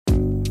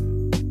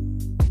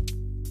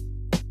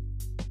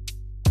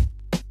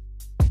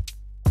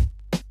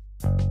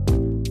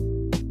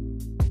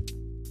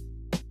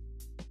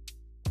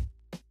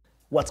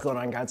What's going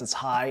on, guys? It's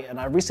Hai, and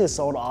I recently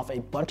sold off a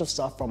bunch of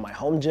stuff from my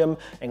home gym,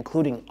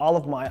 including all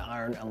of my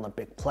iron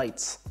Olympic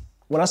plates.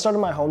 When I started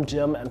my home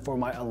gym and for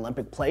my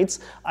Olympic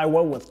plates, I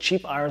went with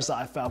cheap irons that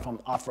I found from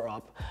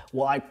OfferUp.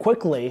 Well, I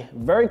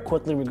very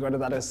quickly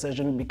regretted that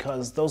decision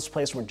because those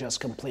plates were just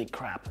complete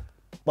crap.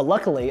 But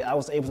luckily, I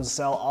was able to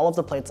sell all of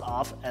the plates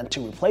off, and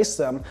to replace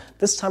them,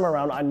 this time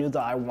around I knew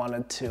that I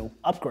wanted to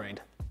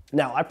upgrade.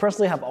 Now, I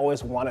personally have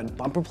always wanted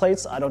bumper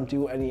plates. I don't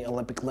do any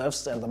Olympic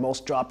lifts, and the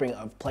most dropping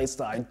of plates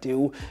that I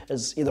do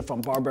is either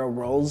from barbell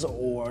rows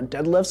or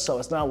deadlifts, so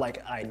it's not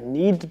like I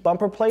need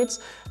bumper plates.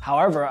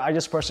 However, I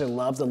just personally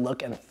love the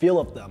look and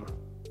feel of them.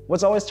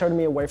 What's always turned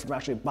me away from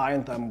actually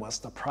buying them was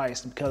the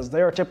price, because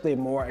they are typically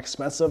more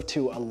expensive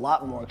to a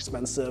lot more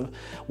expensive.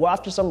 Well,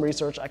 after some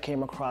research, I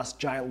came across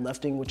Giant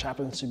Lifting, which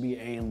happens to be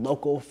a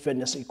local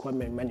fitness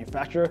equipment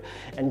manufacturer,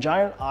 and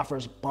Giant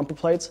offers bumper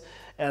plates.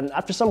 And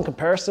after some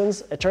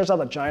comparisons, it turns out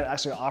that Giant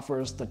actually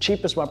offers the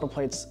cheapest bumper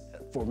plates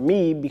for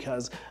me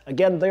because,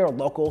 again, they are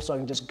local, so I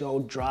can just go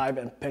drive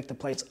and pick the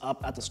plates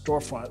up at the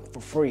storefront for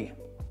free.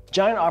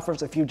 Giant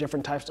offers a few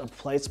different types of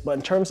plates, but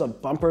in terms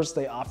of bumpers,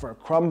 they offer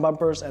chrome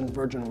bumpers and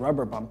virgin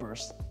rubber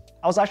bumpers.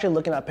 I was actually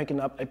looking at picking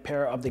up a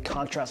pair of the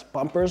contrast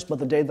bumpers, but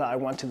the day that I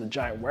went to the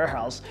Giant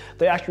warehouse,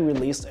 they actually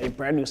released a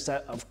brand new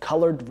set of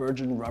colored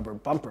virgin rubber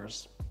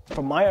bumpers.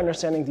 From my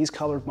understanding, these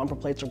colored bumper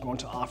plates are going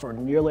to offer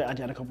nearly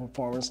identical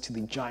performance to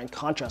the Giant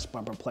contrast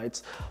bumper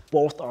plates.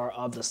 Both are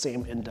of the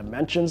same in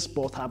dimensions,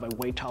 both have a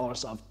weight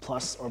tolerance of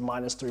plus or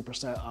minus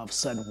 3% of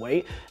said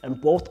weight, and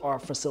both are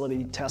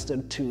facility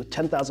tested to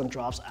 10,000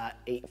 drops at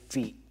 8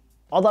 feet.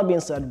 All that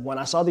being said, when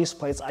I saw these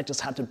plates, I just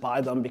had to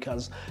buy them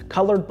because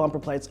colored bumper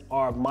plates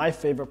are my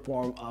favorite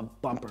form of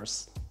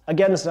bumpers.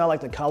 Again, it's not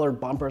like the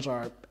colored bumpers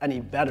are any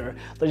better,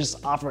 they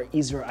just offer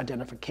easier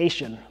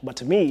identification. But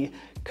to me,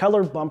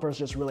 colored bumpers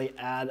just really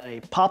add a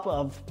pop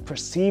of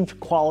perceived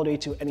quality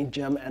to any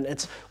gym, and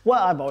it's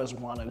what I've always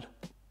wanted.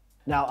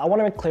 Now, I want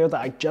to make clear that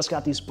I just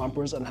got these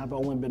bumpers and have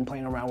only been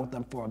playing around with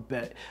them for a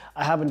bit.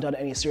 I haven't done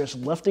any serious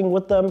lifting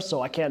with them,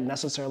 so I can't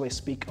necessarily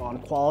speak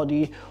on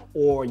quality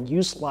or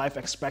use life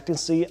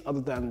expectancy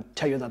other than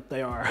tell you that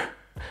they are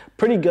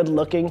pretty good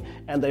looking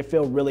and they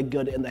feel really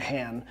good in the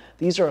hand.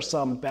 These are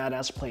some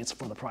badass plates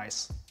for the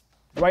price.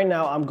 Right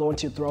now, I'm going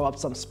to throw up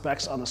some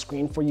specs on the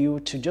screen for you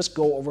to just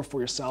go over for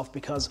yourself,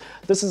 because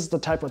this is the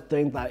type of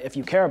thing that if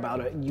you care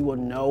about it, you will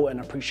know and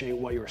appreciate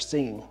what you're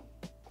seeing.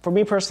 For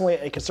me personally,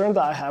 a concern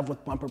that I have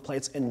with bumper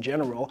plates in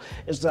general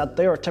is that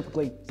they are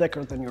typically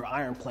thicker than your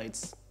iron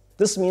plates.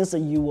 This means that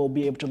you will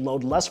be able to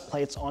load less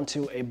plates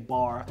onto a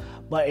bar,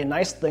 but a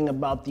nice thing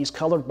about these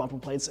colored bumper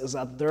plates is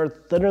that they're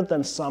thinner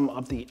than some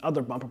of the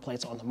other bumper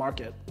plates on the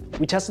market.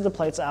 We tested the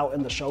plates out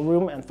in the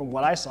showroom, and from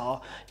what I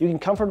saw, you can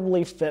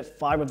comfortably fit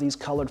 5 of these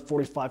colored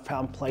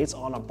 45-pound plates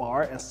on a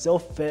bar and still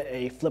fit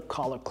a flip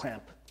collar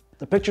clamp.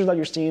 The picture that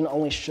you're seeing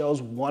only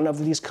shows one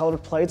of these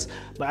colored plates,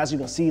 but as you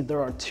can see,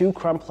 there are 2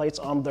 crumb plates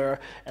on there,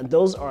 and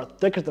those are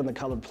thicker than the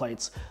colored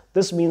plates.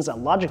 This means that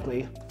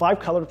logically, 5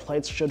 colored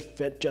plates should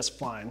fit just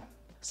fine.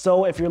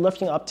 So if you're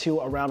lifting up to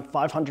around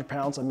 500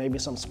 pounds and maybe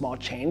some small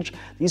change,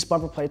 these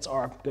bumper plates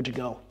are good to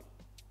go.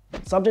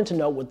 Something to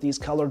note with these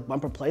colored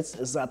bumper plates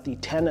is that the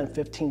 10 and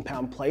 15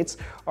 pound plates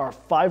are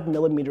 5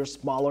 millimeters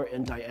smaller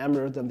in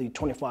diameter than the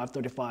 25,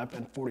 35,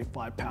 and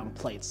 45 pound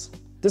plates.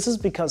 This is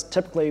because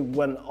typically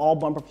when all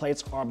bumper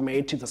plates are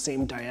made to the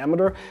same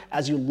diameter,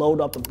 as you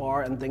load up the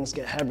bar and things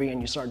get heavy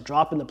and you start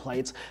dropping the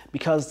plates,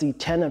 because the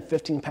 10 and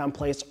 15 pound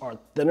plates are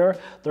thinner,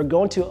 they're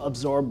going to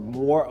absorb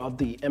more of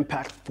the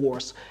impact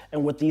force.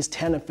 And with these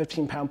 10 and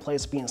 15 pound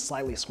plates being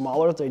slightly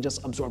smaller, they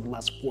just absorb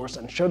less force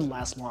and should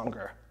last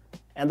longer.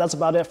 And that's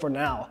about it for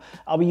now.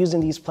 I'll be using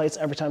these plates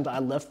every time that I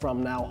lift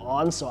from now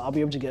on, so I'll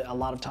be able to get a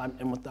lot of time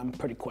in with them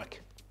pretty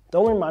quick. The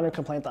only minor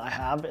complaint that I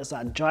have is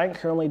that Giant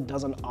currently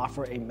doesn't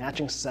offer a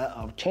matching set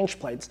of change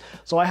plates,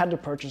 so I had to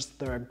purchase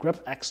their Grip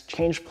X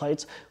change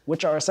plates,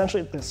 which are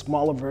essentially the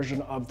smaller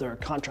version of their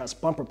contrast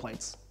bumper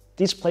plates.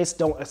 These plates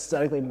don't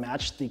aesthetically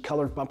match the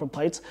colored bumper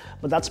plates,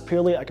 but that's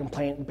purely a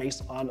complaint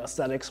based on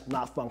aesthetics,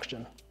 not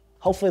function.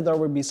 Hopefully there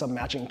will be some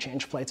matching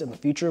change plates in the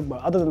future,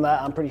 but other than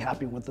that, I'm pretty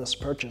happy with this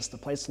purchase. The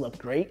plates look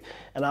great,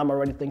 and I'm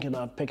already thinking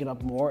of picking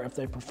up more if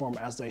they perform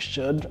as they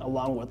should,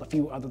 along with a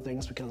few other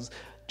things, because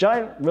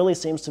Giant really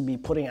seems to be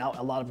putting out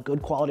a lot of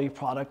good quality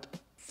product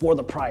for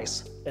the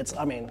price.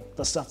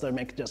 The stuff they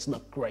make just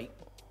look great.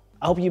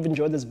 I hope you've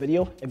enjoyed this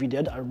video. If you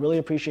did, I really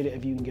appreciate it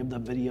if you can give the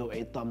video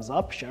a thumbs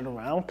up, share it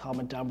around,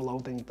 comment down below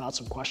with any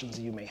thoughts or questions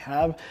that you may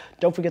have.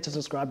 Don't forget to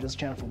subscribe to this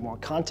channel for more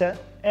content.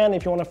 And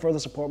if you want to further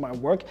support my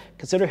work,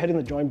 consider hitting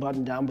the join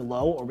button down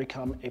below or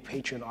become a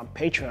patron on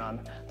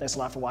Patreon. Thanks a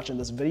lot for watching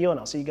this video, and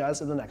I'll see you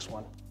guys in the next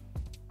one.